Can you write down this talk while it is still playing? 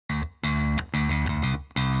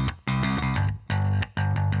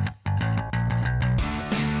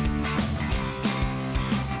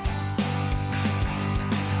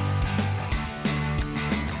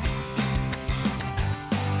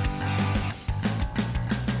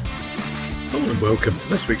and welcome to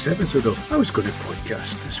this week's episode of I Was Gonnae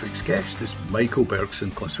podcast. This week's guest is Michael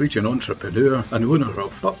Bergson, Glaswegian entrepreneur and owner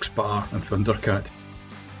of Bucks Bar and Thundercat.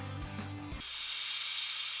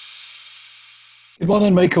 Good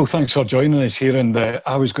morning, Michael. Thanks for joining us here in the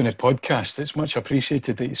I Was Gonnae podcast. It's much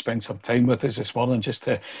appreciated that you spent some time with us this morning just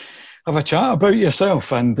to have a chat about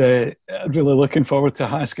yourself, and really looking forward to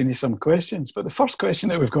asking you some questions. But the first question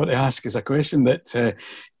that we've got to ask is a question that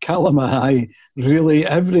Callum and I really,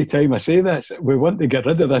 every time I say this, we want to get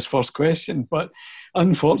rid of this first question, but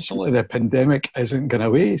unfortunately the pandemic isn't going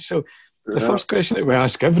away. So the first question that we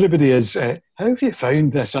ask everybody is, how have you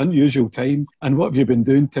found this unusual time, and what have you been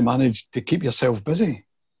doing to manage to keep yourself busy?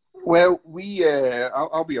 Well,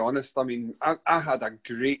 I'll be honest, I mean, I had a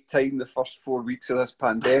great time the first 4 weeks of this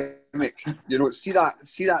pandemic. You know, see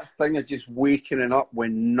that thing of just waking up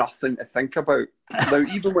when nothing to think about. Now,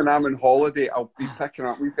 even when I'm on holiday, I'll be picking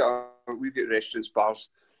up, we've got restaurants, bars,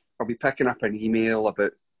 I'll be picking up an email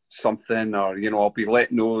about something, or, you know,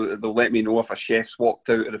 they'll let me know if a chef's walked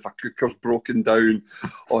out, or if a cooker's broken down,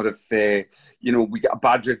 or if, you know, we get a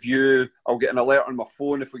bad review, I'll get an alert on my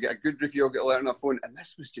phone. If we get a good review, I'll get an alert on my phone. And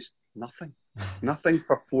this was just nothing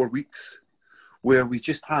for 4 weeks, where we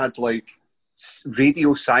just had like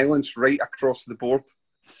radio silence right across the board.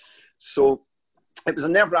 So it was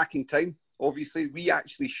a nerve-wracking time. Obviously, we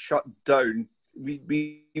actually shut down.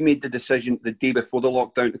 We made the decision the day before the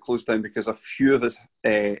lockdown to close down because a few of us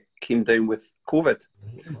came down with COVID,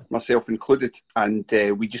 myself included, and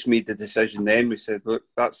we just made the decision then. We said, look,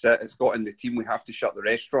 that's it, it's got in the team, we have to shut the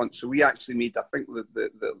restaurant. So we actually made, I think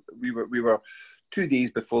we were 2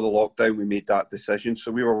 days before the lockdown, we made that decision. So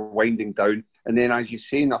we were winding down, and then, as you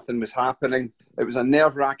say, nothing was happening. It was a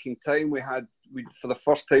nerve-wracking time. For the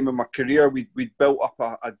first time in my career, we'd built up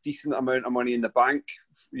a decent amount of money in the bank,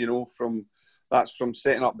 you know, from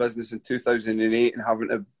setting up business in 2008 and having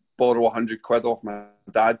to borrow 100 quid off my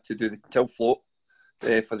dad to do the till float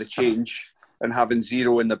for the change, and having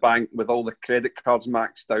zero in the bank with all the credit cards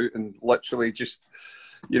maxed out, and literally just,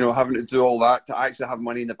 you know, having to do all that to actually have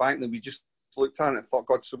money in the bank. Then we just looked at it and thought,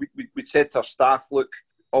 God, so we said to our staff, look,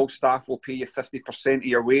 all staff will pay you 50% of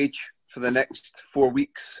your wage for the next 4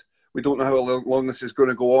 weeks. We don't know how long this is going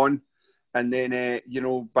to go on. And then, you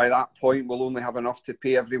know, by that point, we'll only have enough to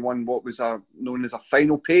pay everyone what was known as a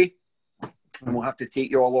final pay. And we'll have to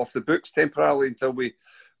take you all off the books temporarily until we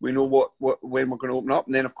know when we're going to open up.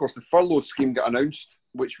 And then, of course, the furlough scheme got announced,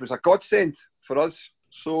 which was a godsend for us.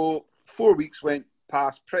 So 4 weeks went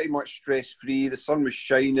past pretty much stress-free. The sun was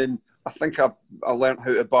shining. I think I learned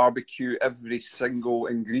how to barbecue every single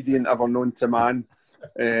ingredient ever known to man.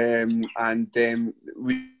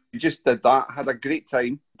 We just did that, had a great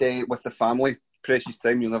time with the family, precious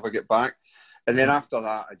time you'll never get back. And then after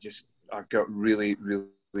that, I got really,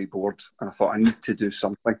 really bored, and I thought I need to do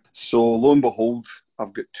something. So lo and behold,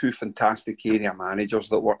 I've got two fantastic area managers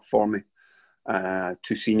that work for me,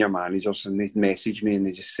 two senior managers, and they messaged me and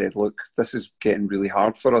they just said, look, this is getting really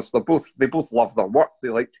hard for us. They both love their work. They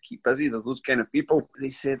like to keep busy. They're those kind of people. They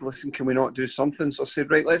said, listen, can we not do something? So I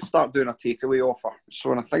said, right, let's start doing a takeaway offer. So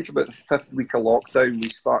when I think about the 5th week of lockdown, we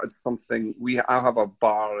started something. I have a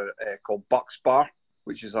bar called Bucks Bar,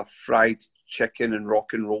 which is a fried chicken and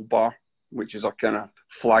rock and roll bar, which is our kind of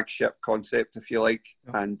flagship concept, if you like.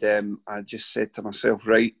 And I just said to myself,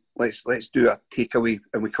 right, let's do a takeaway,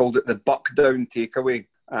 and we called it the Buck Down Takeaway.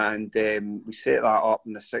 And we set that up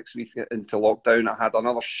in the 6th week into lockdown. I had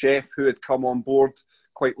another chef who had come on board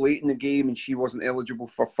quite late in the game, and she wasn't eligible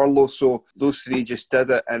for furlough. So those three just did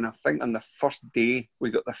it. And I think on the first day,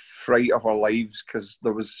 we got the fright of our lives because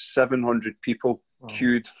there was 700 people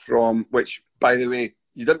queued from, which, by the way,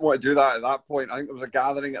 you didn't want to do that at that point. I think there was a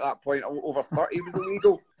gathering at that point. Over 30 was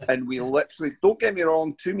illegal. And we literally, don't get me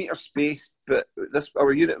wrong, 2 metre space, but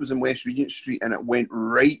our unit was in West Regent Street, and it went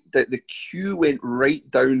right, the queue went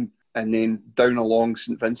right down and then down along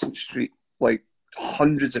St Vincent Street, like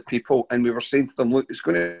hundreds of people. And we were saying to them, look, it's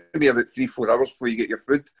going to be about 3-4 hours before you get your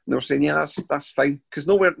food. And they were saying, yeah, that's fine. Because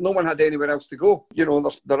no one had anywhere else to go. You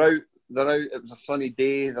know, they're out. It was a sunny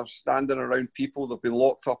day. They're standing around people. They've been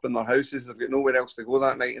locked up in their houses. They've got nowhere else to go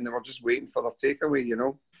that night, and they were just waiting for their takeaway, you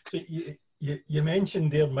know. So you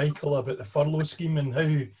mentioned there, Michael, about the furlough scheme and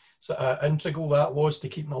how sort of integral that was to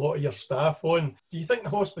keeping a lot of your staff on. Do you think the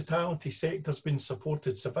hospitality sector's been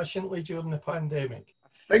supported sufficiently during the pandemic?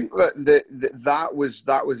 I think that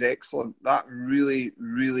was excellent. That really,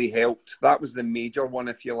 really helped. That was the major one,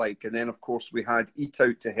 if you like. And then, of course, we had Eat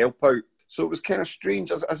Out to help out. So it was kind of strange.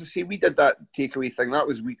 As I say, we did that takeaway thing. That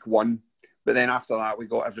was week 1. But then after that, we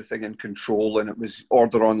got everything in control, and it was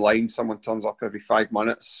order online. Someone turns up every 5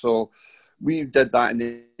 minutes. So We did that, and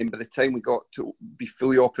then by the time we got to be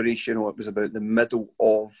fully operational, it was about the middle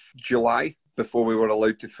of July before we were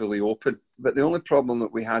allowed to fully open. But the only problem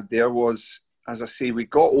that we had there was, as I say, we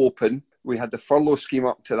got open, we had the furlough scheme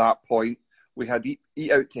up to that point, we had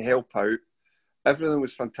Eat Out to help out, everything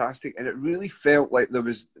was fantastic, and it really felt like there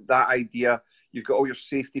was that idea, you've got all your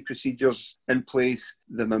safety procedures in place,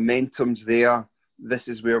 the momentum's there, this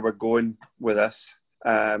is where we're going with this.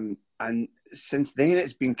 And since then,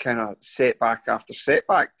 it's been kind of setback after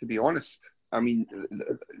setback, to be honest. I mean,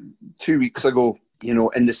 2 weeks ago, you know,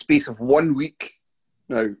 in the space of 1 week,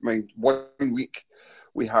 we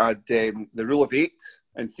had the rule of 8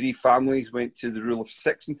 and 3 families went to the rule of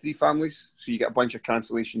 6 and 3 families. So you get a bunch of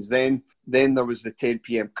cancellations then. Then there was the 10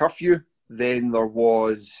 p.m. curfew. Then there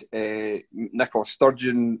was Nicola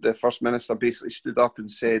Sturgeon, the First Minister, basically stood up and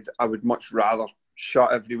said, I would much rather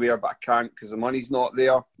shut everywhere, but I can't because the money's not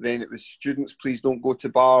there. Then it was students, please don't go to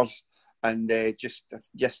bars. And just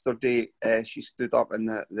yesterday, she stood up in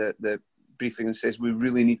the briefing and says, we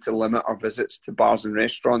really need to limit our visits to bars and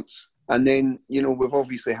restaurants. And then, you know, we've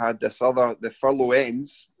obviously had the furlough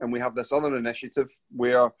ends, and we have this other initiative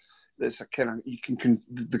where there's a kind of,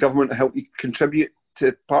 the government will help you contribute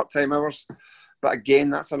to part-time hours. But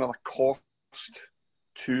again, that's another cost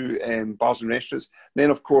to bars and restaurants. Then,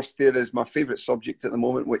 of course, there is my favourite subject at the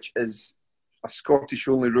moment, which is a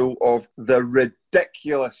Scottish-only rule of the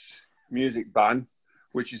ridiculous music ban,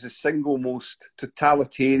 which is the single most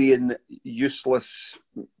totalitarian, useless,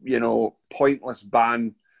 you know, pointless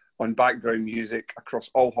ban on background music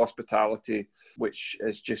across all hospitality, which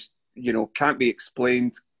is just, you know, can't be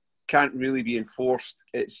explained, can't really be enforced.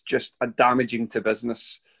 It's just damaging to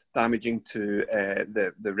business, damaging to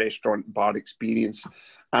the restaurant bar experience,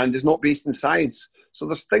 and is not based in science. So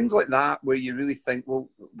there's things like that where you really think, well,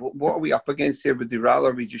 what are we up against here? Would you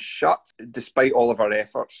rather we just shut, despite all of our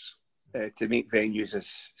efforts to make venues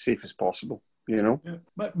as safe as possible? You know,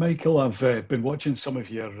 yeah. Michael, I've been watching some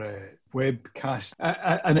of your webcasts,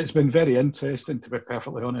 and it's been very interesting, to be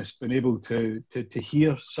perfectly honest, being able to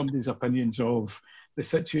hear somebody's opinions of the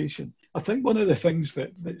situation. I think one of the things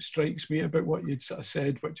that strikes me about what you'd sort of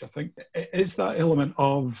said, which I think is that element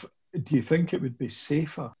of, do you think it would be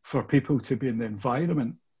safer for people to be in the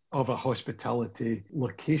environment of a hospitality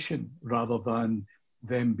location rather than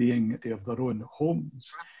them being of their own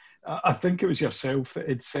homes? I think it was yourself that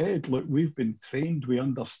had said, look, we've been trained, we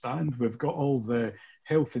understand, we've got all the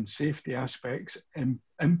health and safety aspects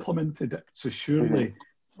implemented. So surely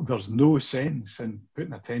there's no sense in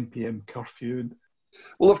putting a 10 p.m. curfew.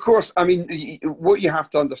 Well, of course, I mean, what you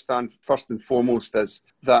have to understand first and foremost is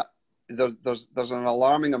that there's an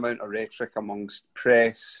alarming amount of rhetoric amongst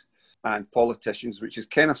press and politicians, which is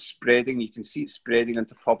kind of spreading. You can see it spreading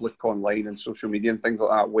into public online and social media and things like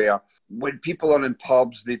that, where when people are in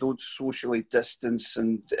pubs, they don't socially distance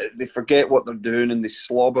and they forget what they're doing and they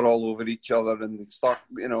slobber all over each other and they start,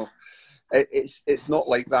 you know, it's not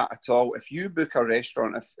like that at all. If you book a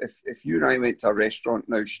restaurant, if you and I went to a restaurant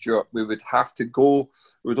now, Stuart, we would have to go,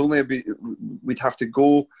 we'd have to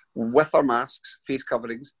go with our masks, face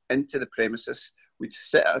coverings, into the premises. We'd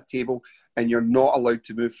sit at a table and you're not allowed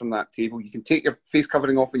to move from that table. You can take your face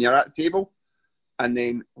covering off when you're at the table, and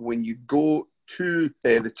then when you go to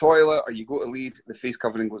the toilet or you go to leave, the face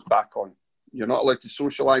covering goes back on. You're not allowed to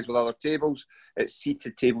socialise with other tables. It's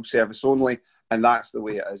seated table service only, and that's the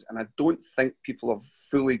way it is. And I don't think people have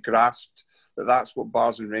fully grasped that that's what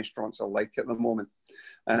bars and restaurants are like at the moment.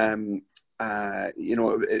 You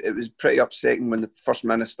know, it was pretty upsetting when the First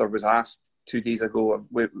Minister was asked 2 days ago,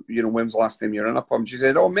 you know, when was the last time you were in a pub? And she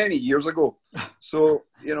said, oh, many years ago. So,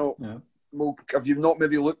 you know, well, have you not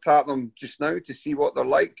maybe looked at them just now to see what they're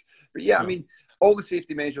like? But yeah, I mean, all the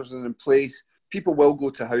safety measures are in place. People will go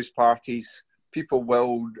to house parties. People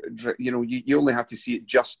will, you know, you only have to see it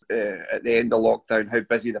just at the end of lockdown, how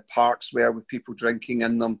busy the parks were with people drinking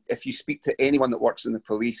in them. If you speak to anyone that works in the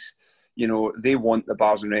police, you know, they want the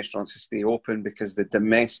bars and restaurants to stay open because the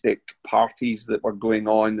domestic parties that were going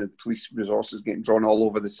on, the police resources getting drawn all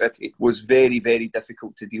over the city, was very, very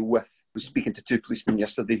difficult to deal with. I was speaking to 2 policemen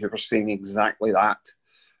yesterday who were saying exactly that.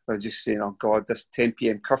 They're just saying, oh God, this 10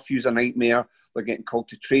 p.m. curfew's a nightmare. They're getting called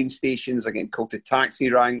to train stations. They're getting called to taxi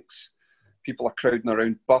ranks. People are crowding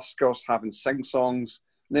around buskers, having sing-songs.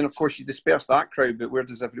 And then, of course, you disperse that crowd, but where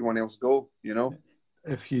does everyone else go, you know?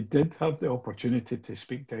 If you did have the opportunity to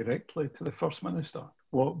speak directly to the First Minister,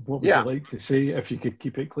 what would you like to say if you could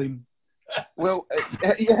keep it clean? Well,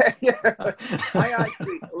 yeah. I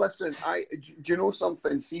actually, listen, do you know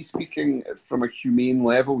something? See, speaking from a humane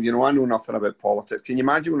level, you know, I know nothing about politics. Can you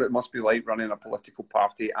imagine what it must be like running a political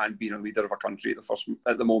party and being a leader of a country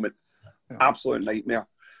at the moment? Yeah. Absolute nightmare.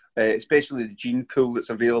 especially the gene pool that's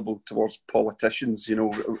available towards politicians.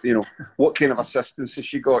 What kind of assistance has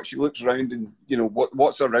she got? She looks around and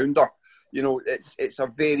what's around her. It's a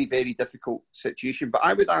very, very difficult situation. But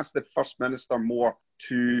I would ask the First Minister more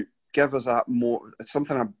to give us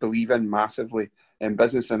something I believe in massively in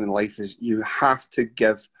business and in life is you have to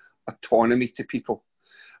give autonomy to people.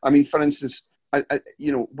 I mean, for instance,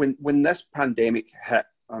 when this pandemic hit,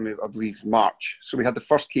 I believe March. So we had the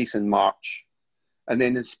first case in March. And then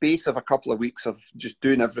in the space of a couple of weeks of just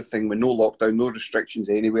doing everything with no lockdown, no restrictions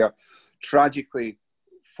anywhere, tragically,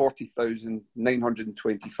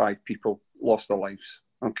 40,925 people lost their lives.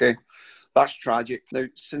 Okay? That's tragic. Now,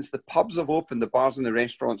 since the pubs have opened, the bars and the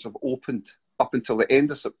restaurants have opened up until the end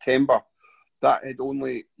of September, that had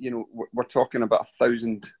only, we're talking about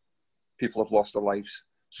 1,000 people have lost their lives.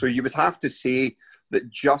 So you would have to say that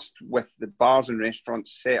just with the bars and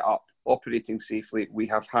restaurants set up, operating safely, we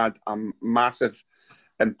have had a massive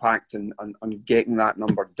impact on getting that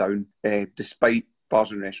number down, despite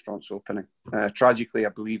bars and restaurants opening. Tragically, I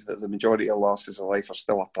believe that the majority of losses of life are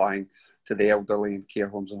still applying to the elderly in care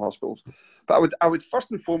homes and hospitals. But I would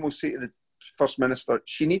first and foremost say to the First Minister,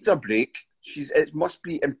 she needs a break. It must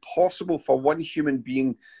be impossible for one human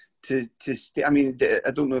being to stay. I mean,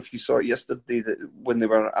 I don't know if you saw it yesterday that when they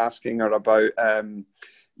were asking her about,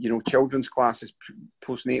 children's classes,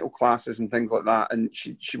 postnatal classes and things like that. And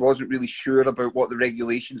she wasn't really sure about what the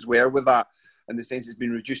regulations were with that. In the sense it's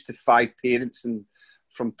been reduced to 5 parents and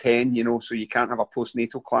from 10, so you can't have a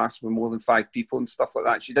postnatal class with more than 5 people and stuff like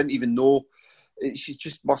that. She didn't even know. She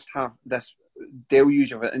just must have this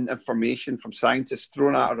deluge of information from scientists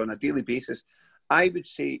thrown at her on a daily basis. I would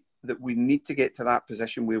say that we need to get to that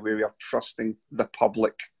position where we are trusting the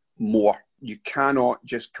public more. You cannot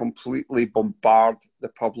just completely bombard the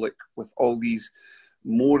public with all these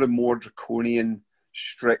more and more draconian,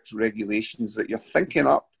 strict regulations that you're thinking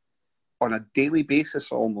up on a daily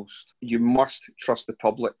basis almost. You must trust the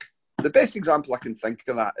public. The best example I can think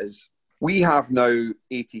of that is we have now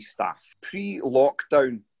 80 staff.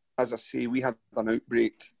 Pre-lockdown, as I say, we had an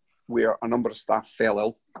outbreak where a number of staff fell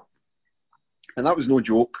ill. And that was no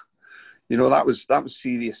joke. That was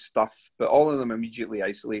serious stuff. But all of them immediately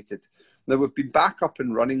isolated. Now, we've been back up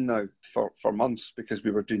and running now for months because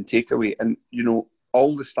we were doing takeaway. And,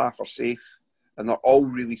 all the staff are safe and they're all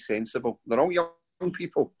really sensible. They're all young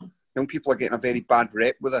people. Young people are getting a very bad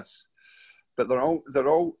rep with this. But they're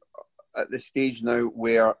all at the stage now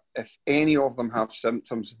where if any of them have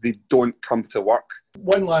symptoms, they don't come to work.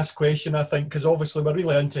 One last question, I think, because obviously we're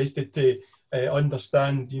really interested to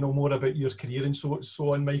understand, more about your career and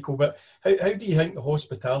so on, Michael. But how do you think the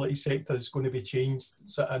hospitality sector is going to be changed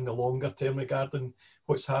in the longer term regarding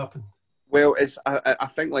what's happened? Well, I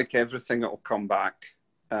think like everything, it will come back.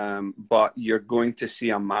 But you're going to see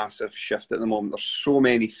a massive shift at the moment. There's so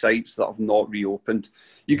many sites that have not reopened.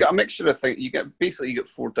 You get a mixture of things. You get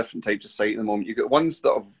 4 different types of sites at the moment. You get ones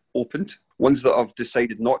that have opened, ones that have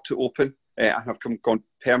decided not to open and have gone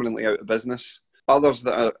permanently out of business. Others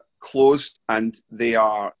that are closed and they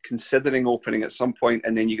are considering opening at some point.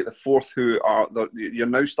 And then you get the fourth you're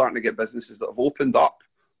now starting to get businesses that have opened up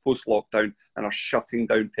post-lockdown and are shutting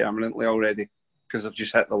down permanently already because they've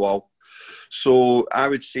just hit the wall. So I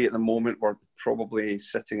would say at the moment we're probably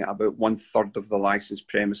sitting at about 1/3 of the licensed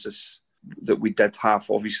premises that we did have.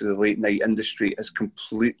 Obviously, the late night industry is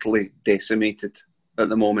completely decimated at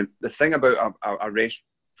the moment. The thing about a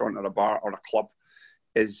restaurant or a bar or a club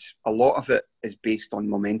is a lot of it is based on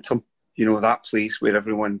momentum. That place where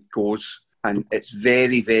everyone goes. And it's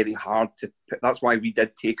very, very hard to pick. That's why we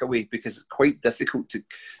did takeaway, because it's quite difficult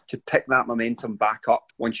to pick that momentum back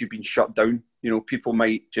up once you've been shut down. People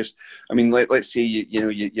might just, let's say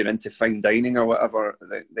you're into fine dining or whatever,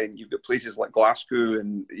 then you've got places like Glasgow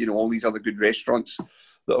and all these other good restaurants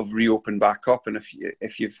that have reopened back up, and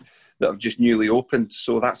that have just newly opened.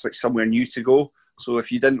 So that's like somewhere new to go. So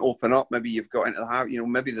if you didn't open up, maybe you've got into the habit.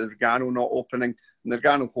 Maybe the Gonnae not opening, and the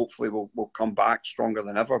Gonnae hopefully will come back stronger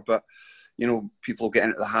than ever, but. People get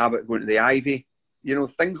into the habit of going to the Ivy.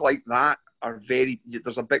 Things like that are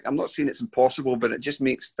I'm not saying it's impossible, but it just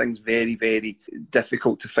makes things very, very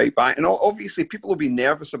difficult to fight back. And obviously people will be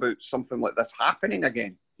nervous about something like this happening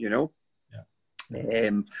again, Yeah.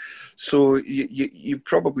 So you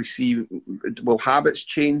probably see, will habits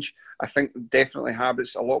change? I think definitely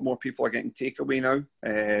habits. A lot more people are getting takeaway now.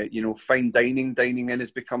 Fine dining in has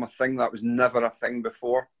become a thing that was never a thing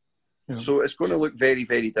before. Yeah. So it's going to look very,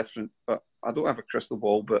 very different. But I don't have a crystal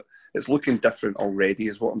ball, but it's looking different already,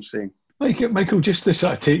 is what I'm saying. Michael, just to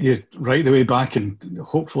sort of take you right the way back and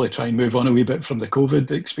hopefully try and move on a wee bit from the COVID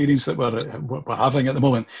experience that we're having at the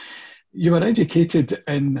moment. You were educated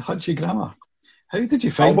in Hutchie Grammar. How did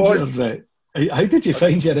you find how did you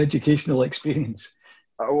find your educational experience?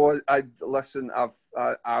 Listen.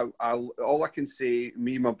 All I can say,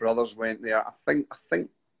 me and my brothers went there. I think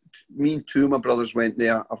me and two of my brothers went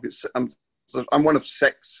there. I'm one of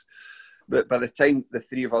six. But by the time the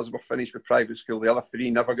three of us were finished with private school, the other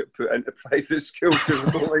three never got put into private school because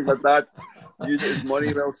I don't think my dad viewed it as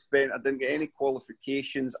money well spent. I didn't get any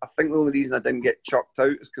qualifications. I think the only reason I didn't get chucked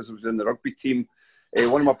out is because I was in the rugby team.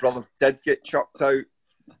 One of my brothers did get chucked out.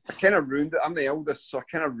 I kind of ruined it. I'm the eldest, so I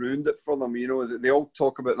kind of ruined it for them. You know, they all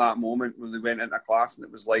talk about that moment when they went into class and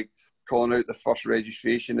it was like calling out the first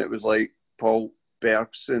registration. It was like, Paul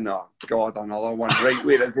Bergson, oh God, another one. Right,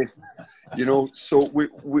 where is he? You know, so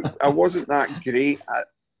I wasn't that great.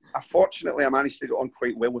 Fortunately, I managed to get on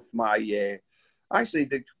quite well with my... I actually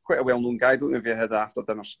did quite a well-known guy. I don't know if you had after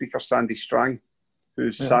dinner speaker, Sandy Strang,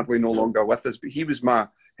 who's sadly no longer with us, but he was my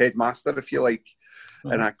headmaster, if you like.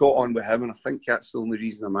 And I got on with him, and I think that's the only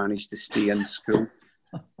reason I managed to stay in school.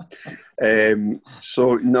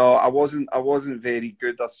 So no, I wasn't very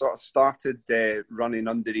good. I sort of started running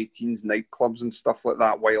under 18s nightclubs and stuff like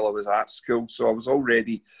that while I was at school. So I was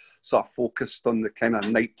already sort of focused on the kind of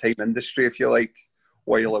nighttime industry, if you like,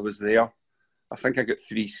 while I was there. I think I got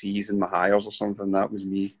 3 C's in my hires or something. That was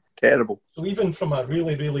me. Terrible. So even from a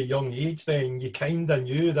really, really young age then, you kind of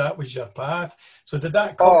knew that was your path. So did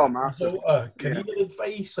that come as a career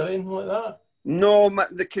advice or anything like that? No,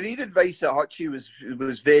 the career advice at Hutchie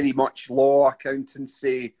was very much law,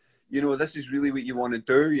 accountancy. You know, this is really what you want to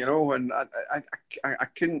do. You know, and I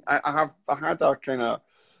couldn't. I had a kind of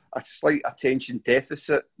a slight attention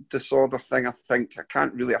deficit disorder thing. I think I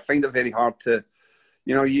can't really. I find it very hard to.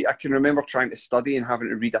 You know, I can remember trying to study and having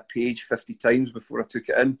to read a page 50 times before I took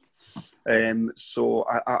it in. So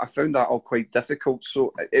I found that all quite difficult.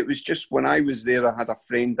 So it was just when I was there, I had a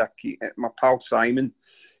friend, my pal Simon.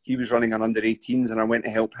 He was running an under 18s and I went to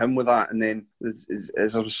help him with that. And then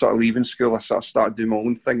as I was sort of leaving school, I sort of started doing my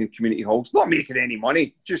own thing in community halls, not making any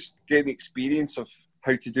money, just getting experience of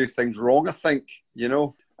how to do things wrong, I think, you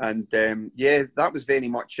know. And that was very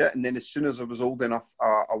much it. And then as soon as I was old enough,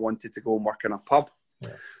 I wanted to go and work in a pub.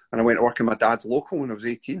 Yeah. And I went to work in my dad's local when I was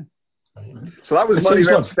 18. So that was money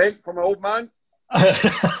well spent for my old man.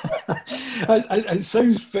 It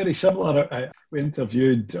sounds very similar. We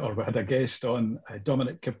interviewed, or we had a guest on,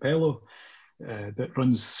 Dominic Capello, that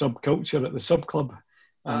runs Subculture at the Sub Club.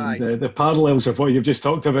 And the parallels of what you've just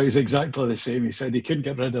talked about is exactly the same. He said he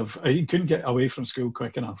couldn't get away from school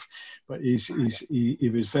quick enough, but he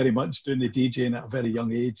was very much doing the DJing at a very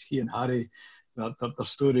young age. He and Harry, their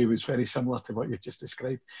story was very similar to what you've just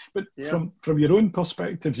described. But from your own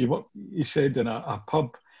perspective, you said in a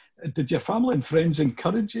pub, did your family and friends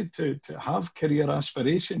encourage you to have career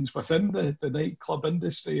aspirations within the nightclub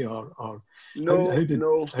industry, or no?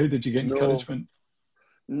 How did you get encouragement?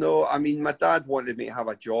 No, I mean, my dad wanted me to have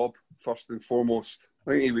a job first and foremost.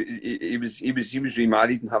 I think he was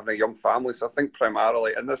remarried and having a young family, so I think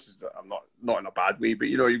primarily, and this is not in a bad way, but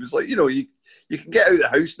you know, he was like, you know, you can get out of the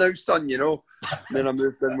house now, son, you know. And then I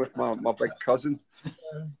moved in with my big cousin,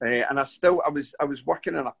 and I was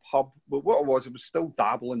working in a pub, but what I was still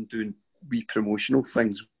dabbling, doing wee promotional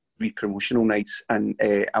things, wee promotional nights, and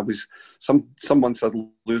I was some months I'd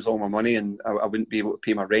lose all my money and I wouldn't be able to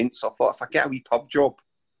pay my rent. So I thought, if I get a wee pub job,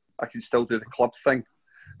 I can still do the club thing.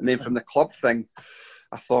 And then from the club thing,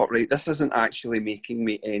 I thought, right, this isn't actually making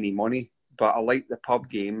me any money, but I like the pub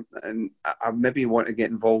game, and I maybe want to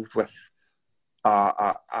get involved with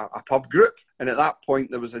a pub group. And at that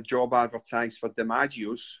point, there was a job advertised for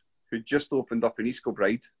DiMaggio's, who just opened up in East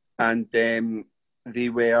Kilbride, and they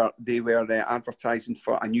were advertising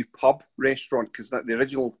for a new pub restaurant, because the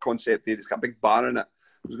original concept there, it's got a big bar in it.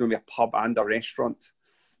 It was going to be a pub and a restaurant.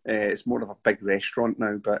 It's more of a big restaurant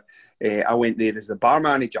now, but I went there as the bar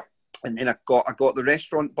manager, and then I got the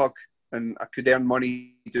restaurant bug, and I could earn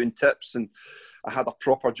money doing tips, and I had a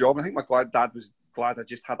proper job. I think my dad was glad I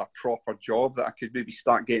just had a proper job, that I could maybe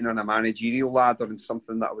start getting on a managerial ladder and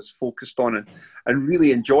something that I was focused on and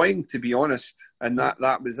really enjoying, to be honest. And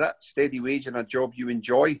that was it. Steady wage and a job you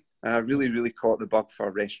enjoy. And I really, really caught the bug for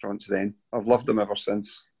restaurants then. I've loved them ever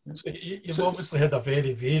since. So you've obviously had a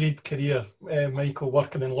very varied career, Michael,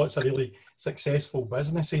 working in lots of really successful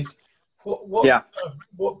businesses.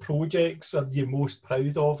 What projects are you most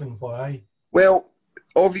proud of, and why? Well,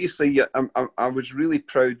 obviously, I was really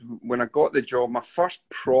proud when I got the job. My first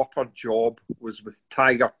proper job was with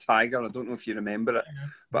Tiger. I don't know if you remember it,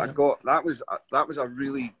 but that was a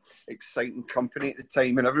really exciting company at the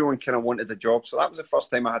time, and everyone kind of wanted the job. So that was the first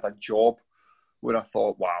time I had a job where I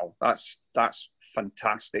thought, wow, that's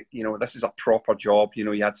fantastic. You know, this is a proper job. You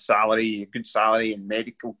know, you had salary, good salary, and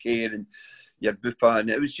medical care, and your bupa, and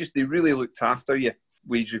it was just, they really looked after you.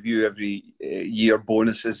 Wage review every year,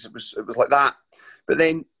 bonuses. It was like that. But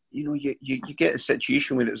then, you know, you get a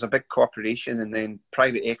situation where it was a big corporation, and then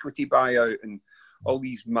private equity buyout, and all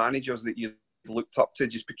these managers that you looked up to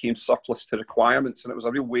just became surplus to requirements, and it was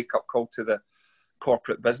a real wake-up call to the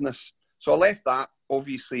corporate business. So I left that,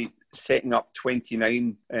 obviously setting up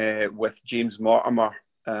 29 with James Mortimer.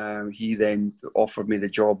 He then offered me the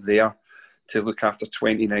job there to look after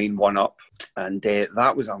 29 One Up, and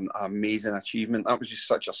that was an amazing achievement. That was just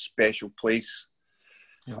such a special place.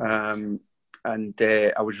 Yeah. And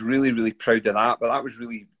I was really, really proud of that. But that was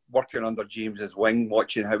really working under James's wing,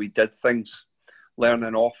 watching how he did things,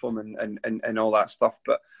 learning off him and all that stuff.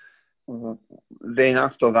 But then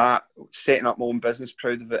after that, setting up my own business,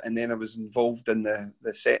 proud of it. And then I was involved in the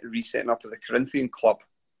resetting up of the Corinthian Club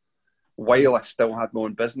while I still had my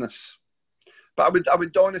own business. But I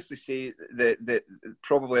would honestly say that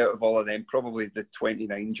probably out of all of them, probably the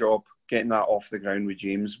 29 job, getting that off the ground with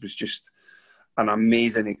James was just an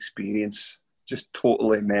amazing experience, just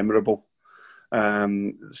totally memorable.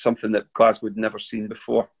 Something that Glasgow had never seen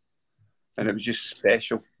before. And it was just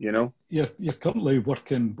special, you know. You're currently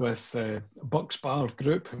working with Bucks Bar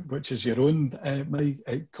Group, which is your own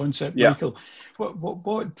concept, yeah. Michael.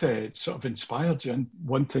 What sort of inspired you in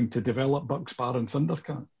wanting to develop Bucks Bar and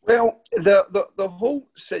Thundercat? Well, the whole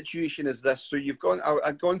situation is this. So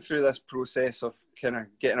I'd gone through this process of kind of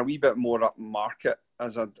getting a wee bit more up market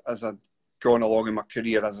as I'd gone along in my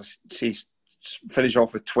career, as I say, finish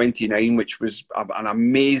off with 29, which was an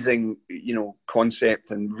amazing, you know,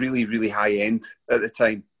 concept, and really, really high end at the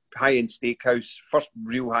time. High end steakhouse, first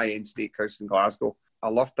real high end steakhouse in Glasgow. I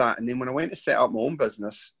loved that. And then when I went to set up my own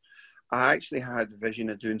business, I actually had a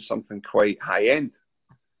vision of doing something quite high end.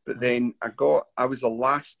 But then I was the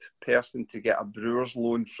last person to get a brewer's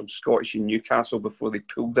loan from Scottish in Newcastle before they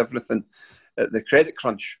pulled everything at the credit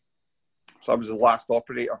crunch. So I was the last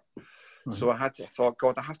operator. Mm-hmm. So I thought,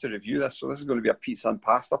 God, I have to review this. So this is going to be a pizza and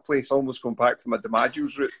pasta place, almost going back to my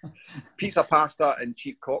DiMaggio's route. Pizza, pasta and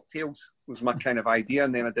cheap cocktails was my kind of idea.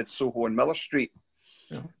 And then I did Soho and Miller Street.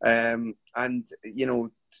 Yeah. And, you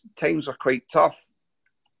know, times were quite tough.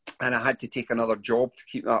 And I had to take another job to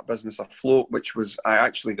keep that business afloat, which was, I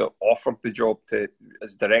actually got offered the job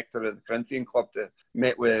as director of the Corinthian Club.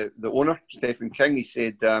 Met with the owner, Stephen King. He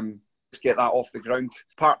said, let's get that off the ground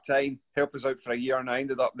part-time, help us out for a year. And I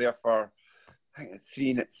ended up there for, I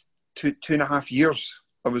think, two and a half years.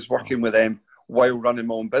 I was working with them while running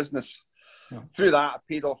my own business. Yeah. Through that, I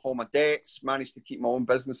paid off all my debts, managed to keep my own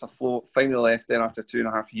business afloat, finally left there after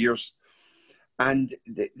 2.5 years. And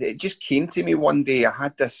it just came to me one day. I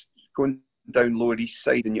had this going down Lower East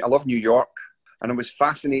Side, and I love New York, and I was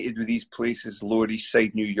fascinated with these places, Lower East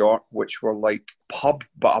Side, New York, which were like pub,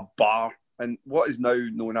 but a bar, and what is now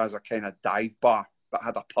known as a kind of dive bar, but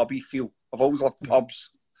had a pubby feel. I've always loved pubs,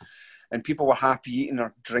 and people were happy eating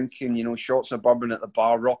or drinking, you know, shots of bourbon at the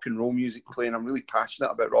bar, rock and roll music playing. I'm really passionate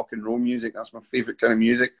about rock and roll music. That's my favourite kind of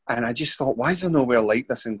music. And I just thought, why is there nowhere like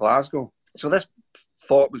this in Glasgow? So this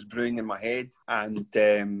thought was brewing in my head, and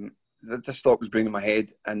then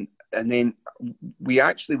we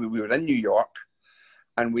were in New York,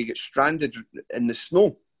 and we got stranded in the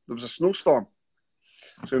snow. There was a snowstorm,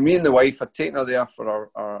 so me and the wife had taken her there for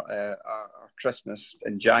our Christmas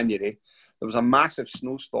in January. There was a massive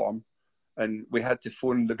snowstorm, and we had to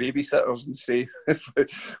phone the babysitters and say,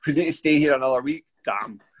 we need to stay here another week.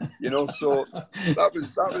 Damn, you know. So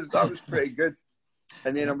that was pretty good.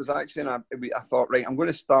 And then I was actually, I thought, right, I'm going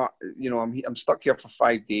to start, you know, I'm stuck here for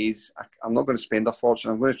 5 days. I'm not going to spend a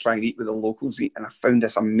fortune. I'm going to try and eat with the locals. And I found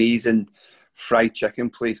this amazing fried chicken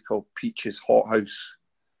place called Peach's Hot House.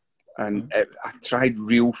 And I tried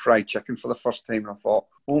real fried chicken for the first time. And I thought,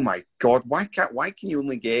 oh my God, why can you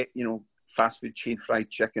only get, you know, fast food chain fried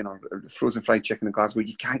chicken or frozen fried chicken in Glasgow?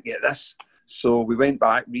 You can't get this. So we went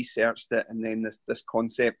back, researched it, and then this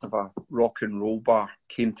concept of a rock and roll bar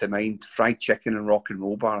came to mind. Fried chicken and rock and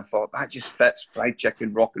roll bar. I thought that just fits. Fried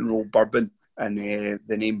chicken, rock and roll, bourbon, and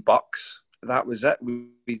the name Bucks. That was it.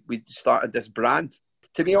 We started this brand.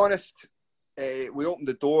 To be honest, we opened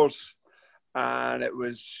the doors, and it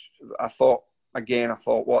was. I thought,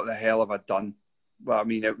 what the hell have I done? Well, I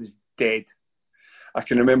mean, it was dead. I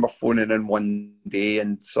can remember phoning in one day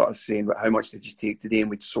and sort of saying, how much did you take today? And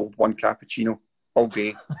we'd sold one cappuccino all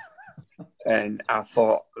day. And I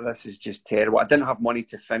thought, this is just terrible. I didn't have money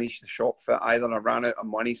to finish the shop fit either. I ran out of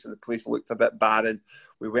money, so the place looked a bit barren.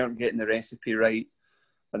 We weren't getting the recipe right.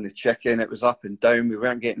 And the chicken, it was up and down. We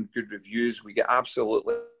weren't getting good reviews. We get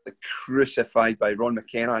absolutely crucified by Ron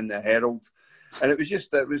McKenna in the Herald. And it was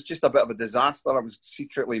just a bit of a disaster. I was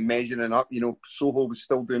secretly measuring up, Soho was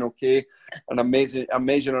still doing okay. And I'm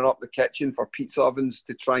measuring up the kitchen for pizza ovens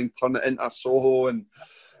to try and turn it into a Soho. And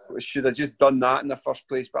I should have just done that in the first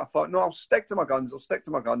place. But I thought, no, I'll stick to my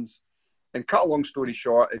guns. And cut a long story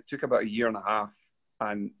short, it took about a year and a half.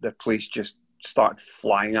 And the place just started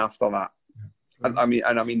flying after that. And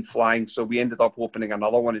I mean flying. So we ended up opening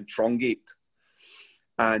another one in Trongate.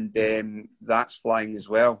 And that's flying as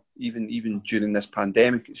well. Even during this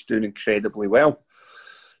pandemic, it's doing incredibly well.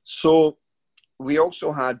 So we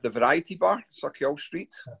also had the Variety Bar, Sauchiehall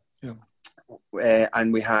Street. Yeah.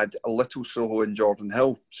 And we had a Little Soho in Jordan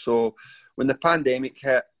Hill. So when the pandemic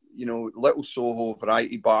hit, Little Soho,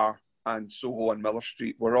 Variety Bar, and Soho on Miller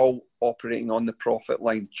Street were all operating on the profit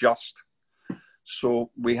line just. So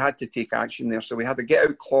we had to take action there. So we had a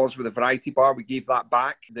get-out clause with the Variety Bar. We gave that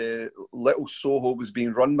back. The Little Soho was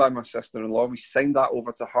being run by my sister-in-law. We signed that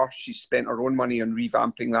over to her. She spent her own money on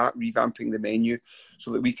revamping the menu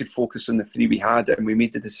so that we could focus on the three we had. And we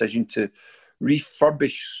made the decision to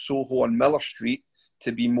refurbish Soho on Miller Street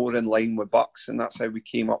to be more in line with Bucks. And that's how we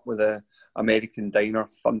came up with a American Diner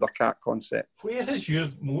Thundercat concept. Where has your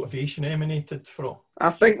motivation emanated from? I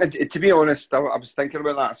think, to be honest, I was thinking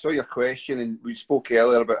about that. I saw your question, and we spoke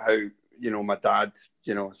earlier about how, my dad,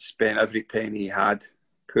 spent every penny he had,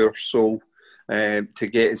 poor soul, to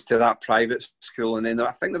get us to that private school. And then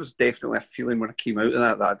I think there was definitely a feeling when I came out of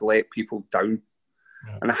that I'd let people down.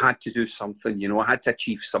 Yeah. And I had to do something, I had to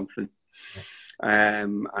achieve something. Yeah.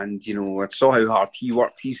 And, I saw how hard he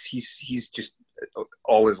worked. He's just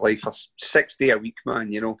all his life a 6 day a week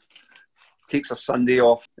man, takes a Sunday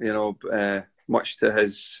off, much to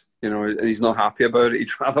his, he's not happy about it.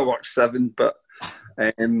 He'd rather work 7, but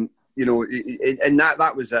and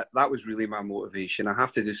that was it. That was really my motivation. I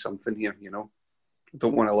have to do something here, I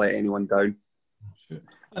don't want to let anyone down. Sure.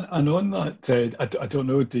 And on that, I don't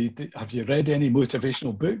know, have you read any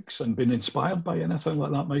motivational books and been inspired by anything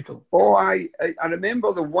like that, Michael? Oh, I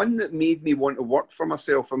remember the one that made me want to work for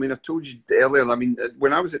myself. I mean, I told you earlier,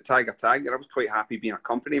 when I was at Tiger, I was quite happy being a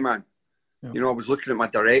company man. Yeah. I was looking at my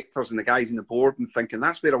directors and the guys in the board and thinking,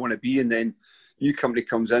 that's where I want to be. And then new company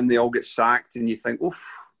comes in, they all get sacked, and you think, oof,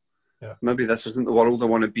 yeah, maybe this isn't the world I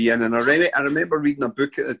want to be in. And I remember reading a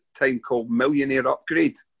book at the time called Millionaire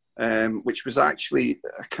Upgrade. Which was actually,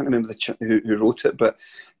 I can't remember who wrote it, but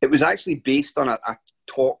it was actually based on a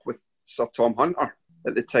talk with Sir Tom Hunter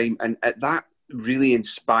at the time, and that really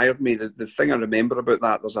inspired me. The thing I remember about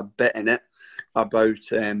that, there's a bit in it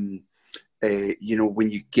about, when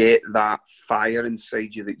you get that fire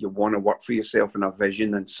inside you that you want to work for yourself and a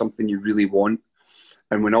vision and something you really want,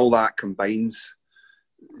 and when all that combines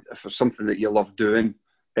for something that you love doing,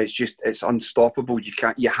 it's unstoppable.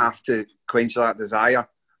 You have to quench that desire.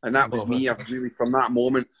 And that was me. I was really, from that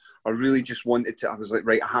moment, I really just wanted to, I was like,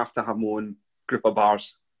 right, I have to have my own group of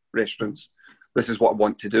bars, restaurants. This is what I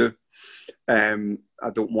want to do. I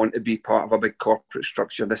don't want to be part of a big corporate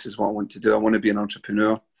structure. This is what I want to do. I want to be an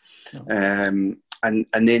entrepreneur. And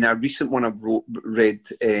then a recent one I read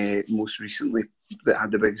most recently that had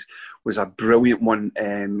the biggest was a brilliant one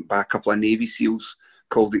by a couple of Navy SEALs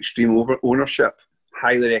called Extreme Ownership.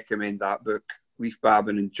 Highly recommend that book. Leif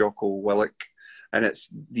Babin and Jocko Willock. And it's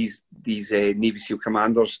these Navy SEAL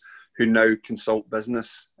commanders who now consult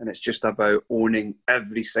business, and it's just about owning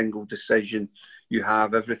every single decision you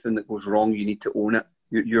have. Everything that goes wrong, you need to own it.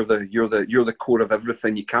 You're the core of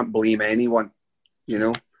everything. You can't blame anyone,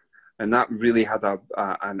 And that really had how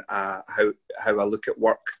I look at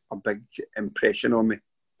work a big impression on me.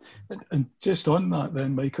 And just on that,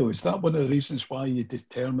 then, Michael, is that one of the reasons why you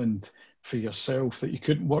determined for yourself that you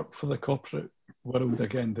couldn't work for the corporate world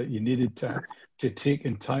again, that you needed to take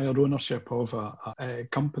entire ownership of a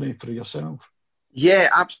company for yourself? Yeah,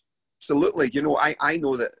 absolutely. I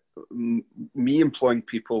know that me employing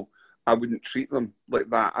people, I wouldn't treat them like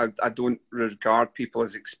that. I don't regard people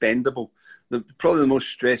as expendable. Probably the most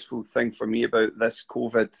stressful thing for me about this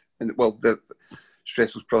COVID, and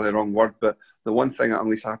stressful is probably the wrong word, but the one thing that I'm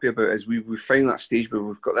least happy about is we find that stage where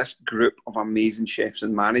we've got this group of amazing chefs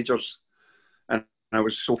and managers, and I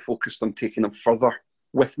was so focused on taking them further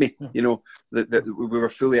with me, that we were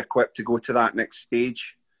fully equipped to go to that next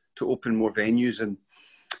stage, to open more venues, and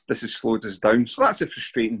this has slowed us down. So that's a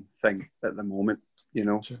frustrating thing at the moment,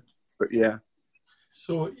 Sure. But yeah.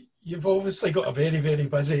 So you've obviously got a very, very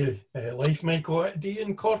busy life, Michael. Do you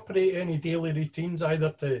incorporate any daily routines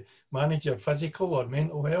either to manage your physical or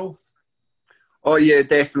mental health? Oh yeah,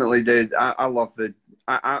 definitely, dude. I love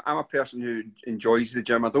I'm a person who enjoys the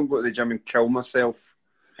gym. I don't go to the gym and kill myself.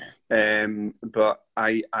 But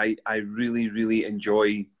I really, really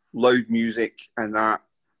enjoy loud music and that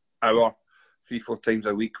hour, 3-4 times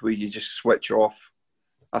a week where you just switch off.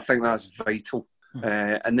 I think that's vital.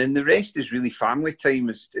 And then the rest is really family time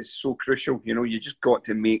is so crucial. You know, you just got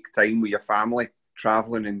to make time with your family.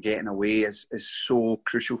 Travelling and getting away is so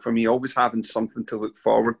crucial for me. Always having something to look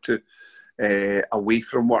forward to away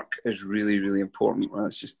from work is really, really important. Well,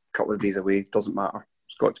 it's just a couple of days away. Doesn't matter.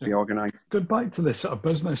 It's got to be organised. Going back to the sort of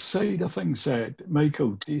business side of things,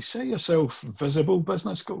 Michael, do you set yourself visible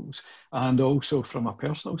business goals? And also from a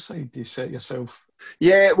personal side, do you set yourself...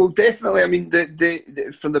 Yeah, well, definitely. I mean,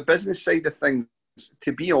 from the business side of things,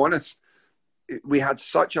 to be honest, we had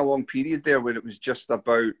such a long period there where it was just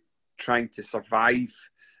about trying to survive.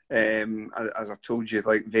 As I told you,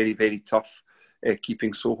 like very, very tough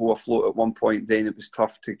keeping Soho afloat at one point. Then it was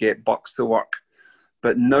tough to get bucks to work.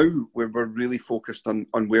 But now we're really focused on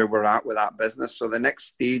where we're at with that business. So the next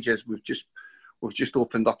stage is we've just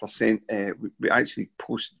opened up we actually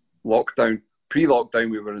post-lockdown, pre-lockdown,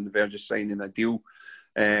 we were on the verge of signing a deal,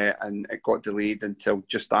 and it got delayed until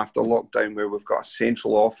just after lockdown, where we've got a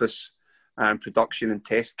central office and production and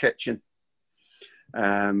test kitchen,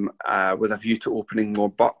 with a view to opening more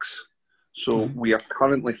bucks. So we are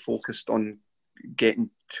currently focused on getting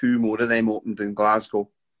 2 more of them opened in Glasgow.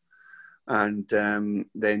 And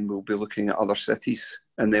then we'll be looking at other cities.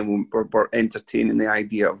 And then we're entertaining the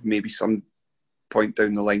idea of maybe some point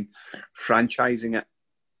down the line franchising it.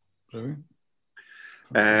 Brilliant.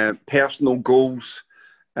 Personal goals.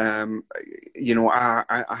 You know,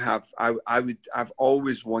 I've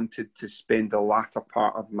always wanted to spend the latter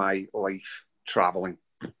part of my life travelling.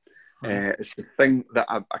 It's the thing that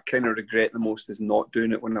I kind of regret the most is not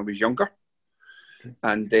doing it when I was younger.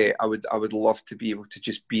 And I would love to be able to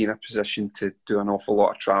just be in a position to do an awful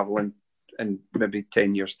lot of travelling in maybe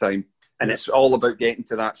 10 years' time. And it's all about getting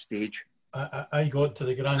to that stage. I got to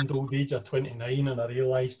the grand old age of 29 and I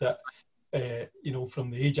realised that, you know,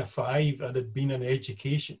 from the age of 5, I had been in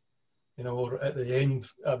education. You know, or at the end,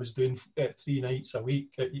 I was doing 3 nights a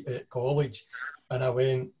week at college. And I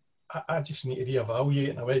went, I just need to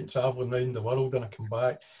reevaluate. And I went travelling around the world and I come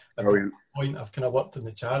back. At that point, I've kind of worked in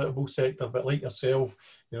the charitable sector, but like yourself,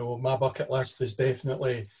 you know, my bucket list is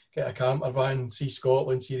definitely get a camper van, see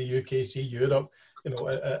Scotland, see the UK, see Europe. You know,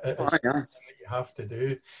 it's something that you have to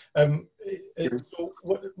do. So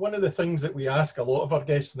one of the things that we ask a lot of our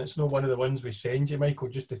guests, and it's not one of the ones we send you, Michael,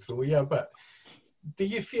 just to throw you a bit, do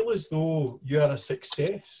you feel as though you are a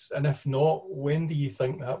success? And if not, when do you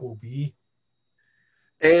think that will be?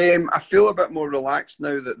 I feel a bit more relaxed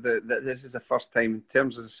now that this is the first time in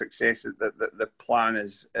terms of the success that the plan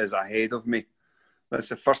is ahead of me. That's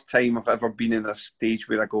the first time I've ever been in a stage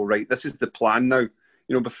where I go, right, this is the plan now. You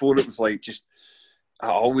know, before it was like just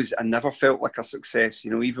I never felt like a success.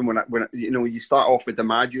 You know, even when you know, you start off with the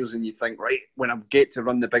Maggios and you think, right, when I get to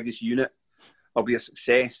run the biggest unit, I'll be a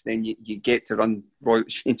success. Then you get to run Royal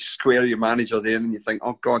Exchange Square, your manager there, and you think,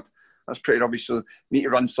 oh God, that's pretty rubbish. So you need to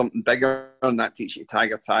run something bigger, and that takes you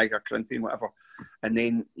to Tiger, Corinthian, whatever. And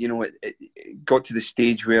then, you know, it got to the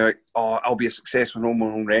stage where, I'll be a success when I own my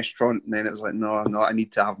own restaurant. And then it was like, no, I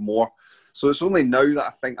need to have more. So it's only now that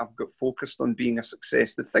I think I've got focused on being a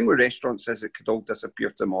success. The thing with restaurants is it could all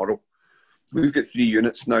disappear tomorrow. We've got 3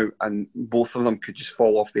 units now, and both of them could just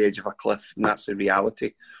fall off the edge of a cliff, and that's the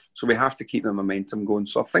reality. So we have to keep the momentum going.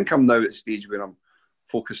 So I think I'm now at a stage where I'm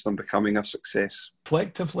focused on becoming a success.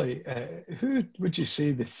 Collectively, who would you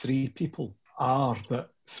say the 3 people are that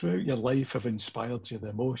throughout your life have inspired you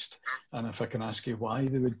the most? And if I can ask you why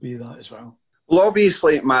they would be that as well. Well,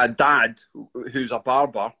 obviously my dad, who's a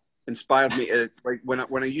barber, inspired me to, like,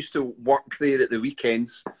 when I used to work there at the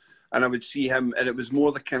weekends, and I would see him, and it was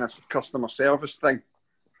more the kind of customer service thing,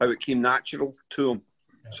 how it came natural to him.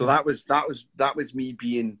 So that was me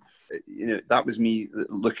being, you know, that was me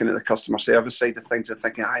looking at the customer service side of things and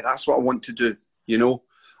thinking, that's what I want to do, you know,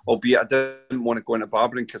 albeit I didn't want to go into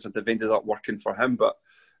barbering because I'd have ended up working for him. But,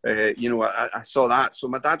 you know, I saw that. So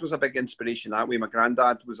my dad was a big inspiration that way. My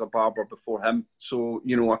granddad was a barber before him. So,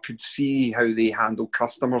 you know, I could see how they handle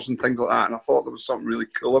customers and things like that. And I thought there was something really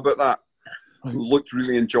cool about that. It looked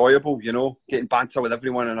really enjoyable, you know, getting banter with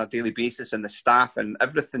everyone on a daily basis and the staff and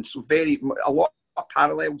everything. So a lot of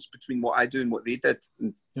parallels between what I do and what they did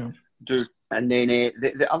and do. And then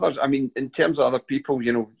the others, I mean, in terms of other people,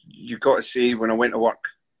 you know, you've got to say, when I went to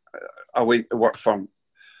work for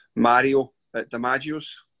Mario at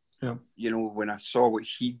DiMaggio's. Yeah. You know, when I saw what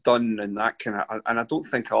he'd done and that kind of, and I don't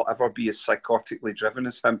think I'll ever be as psychotically driven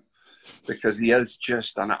as him, because he is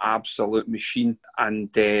just an absolute machine.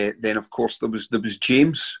 And then, of course, there was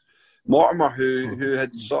James Mortimer, who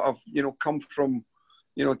had sort of, you know, come from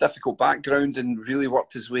difficult background and really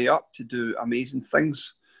worked his way up to do amazing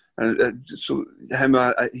things. And so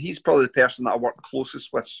he's probably the person that I worked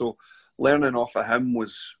closest with. So learning off of him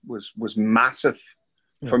was massive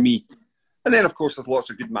for me. And then, of course, there's lots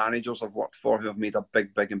of good managers I've worked for who have made a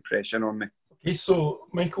big, big impression on me. Okay, so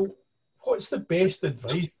Michael, what's the best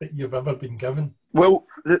advice that you've ever been given? Well,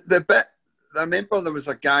 I remember there was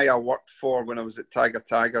a guy I worked for when I was at Tiger,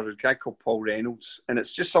 a guy called Paul Reynolds, and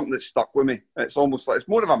it's just something that stuck with me. It's almost like, it's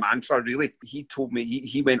more of a mantra, really. He told me,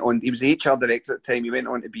 he went on, he was the HR director at the time, he went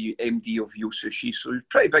on to be MD of Yo Sushi, so he was a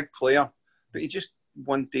pretty big player, but he just,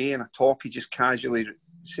 one day in a talk, he just casually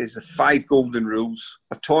says the 5 golden rules: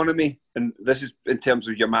 autonomy, and this is in terms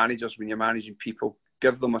of your managers, when you're managing people,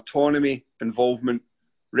 give them autonomy, involvement,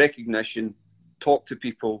 recognition, talk to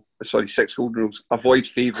people, 6 golden rules, avoid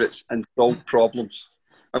favourites, and solve problems.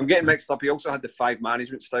 I'm getting mixed up. He also had the 5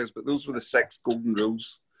 management styles, but those were the 6 golden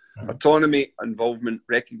rules. Autonomy, involvement,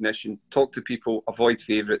 recognition, talk to people, avoid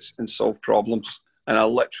favourites, and solve problems. And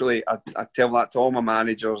I tell that to all my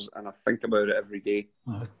managers, and I think about it every day.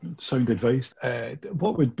 Sound advice.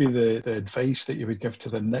 What would be the advice that you would give to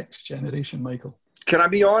the next generation, Michael? Can I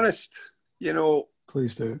be honest?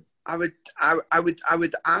 Please do. I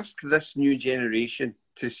would ask this new generation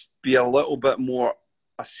to be a little bit more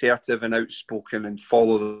assertive and outspoken and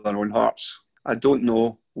follow their own hearts. I don't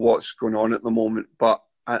know what's going on at the moment, but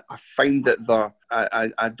I find that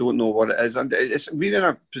I don't know what it is. And we're in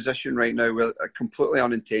a position right now where completely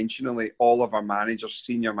unintentionally all of our managers,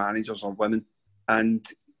 senior managers, are women. And,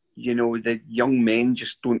 the young men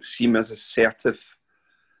just don't seem as assertive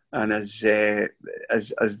and as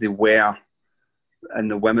they were.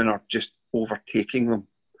 And the women are just overtaking them.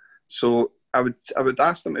 So I would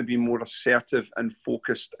ask them to be more assertive and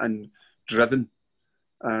focused and driven.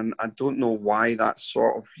 And I don't know why that's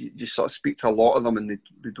you sort of speak to a lot of them and they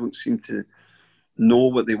don't seem to know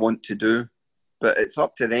what they want to do. But it's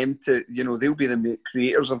up to them to, they'll be the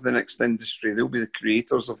creators of the next industry. They'll be the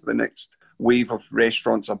creators of the next wave of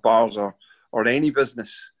restaurants or bars or any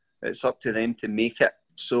business. It's up to them to make it.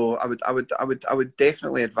 So I would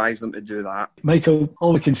definitely advise them to do that. Michael,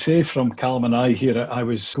 all we can say from Callum and I here at I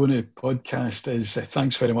Was Gonnae podcast is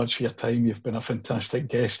thanks very much for your time. You've been a fantastic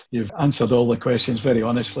guest. You've answered all the questions very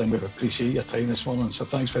honestly, and we appreciate your time this morning. So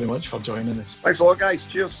thanks very much for joining us. Thanks a lot, guys.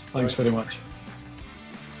 Cheers. Thanks very much.